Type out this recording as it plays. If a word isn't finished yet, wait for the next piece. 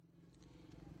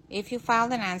If you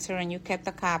filed an answer and you kept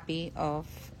a copy of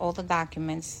all the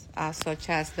documents, such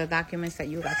as the documents that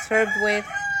you got served with,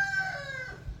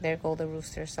 there go the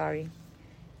rooster, sorry.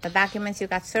 The documents you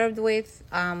got served with,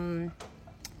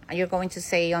 you're going to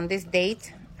say, on this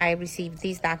date, I received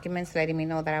these documents letting me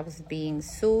know that I was being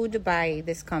sued by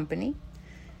this company.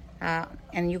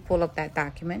 And you pull up that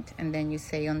document, and then you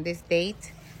say, on this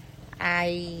date,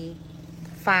 I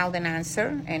filed an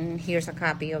answer, and here's a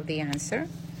copy of the answer.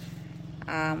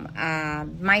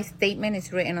 My statement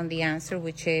is written on the answer,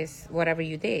 which is whatever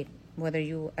you did, whether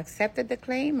you accepted the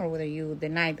claim or whether you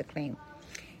denied the claim.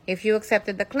 If you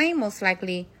accepted the claim, most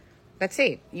likely, that's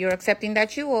it. You're accepting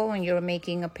that you owe and you're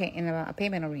making a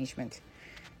payment arrangement.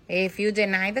 If you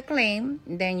deny the claim,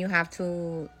 then you have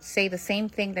to say the same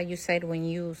thing that you said when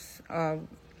you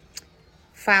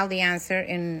filed the answer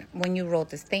and when you wrote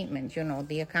the statement. You know,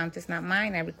 the account is not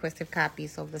mine. I requested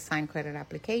copies of the signed credit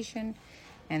application,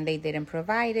 and they didn't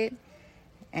provide it,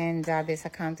 and this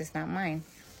account is not mine.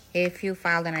 If you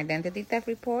filed an identity theft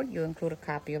report, you include a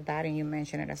copy of that and you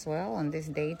mention it as well. On this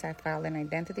date, I filed an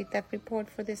identity theft report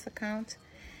for this account.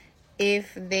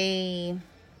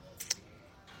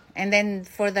 And then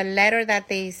for the letter that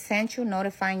they sent you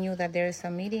notifying you that there is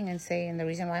a meeting, and the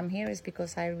reason why I'm here is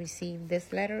because I received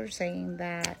this letter saying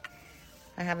that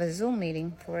I have a Zoom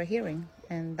meeting for a hearing,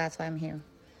 and that's why I'm here.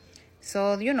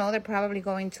 So, they're probably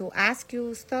going to ask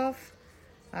you stuff,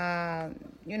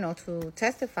 to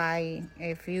testify.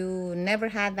 If you never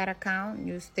had that account,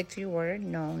 you stick to your word.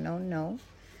 No.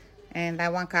 And I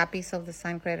want copies of the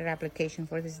signed credit application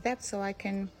for this debt so I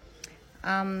can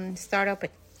start up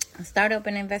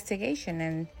an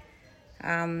investigation,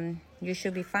 and you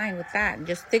should be fine with that.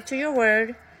 Just stick to your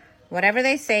word. Whatever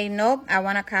they say, nope, I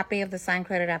want a copy of the signed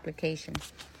credit application.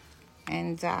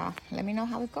 And let me know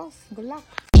how it goes. Good luck.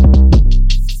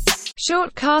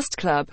 Shortcast Club.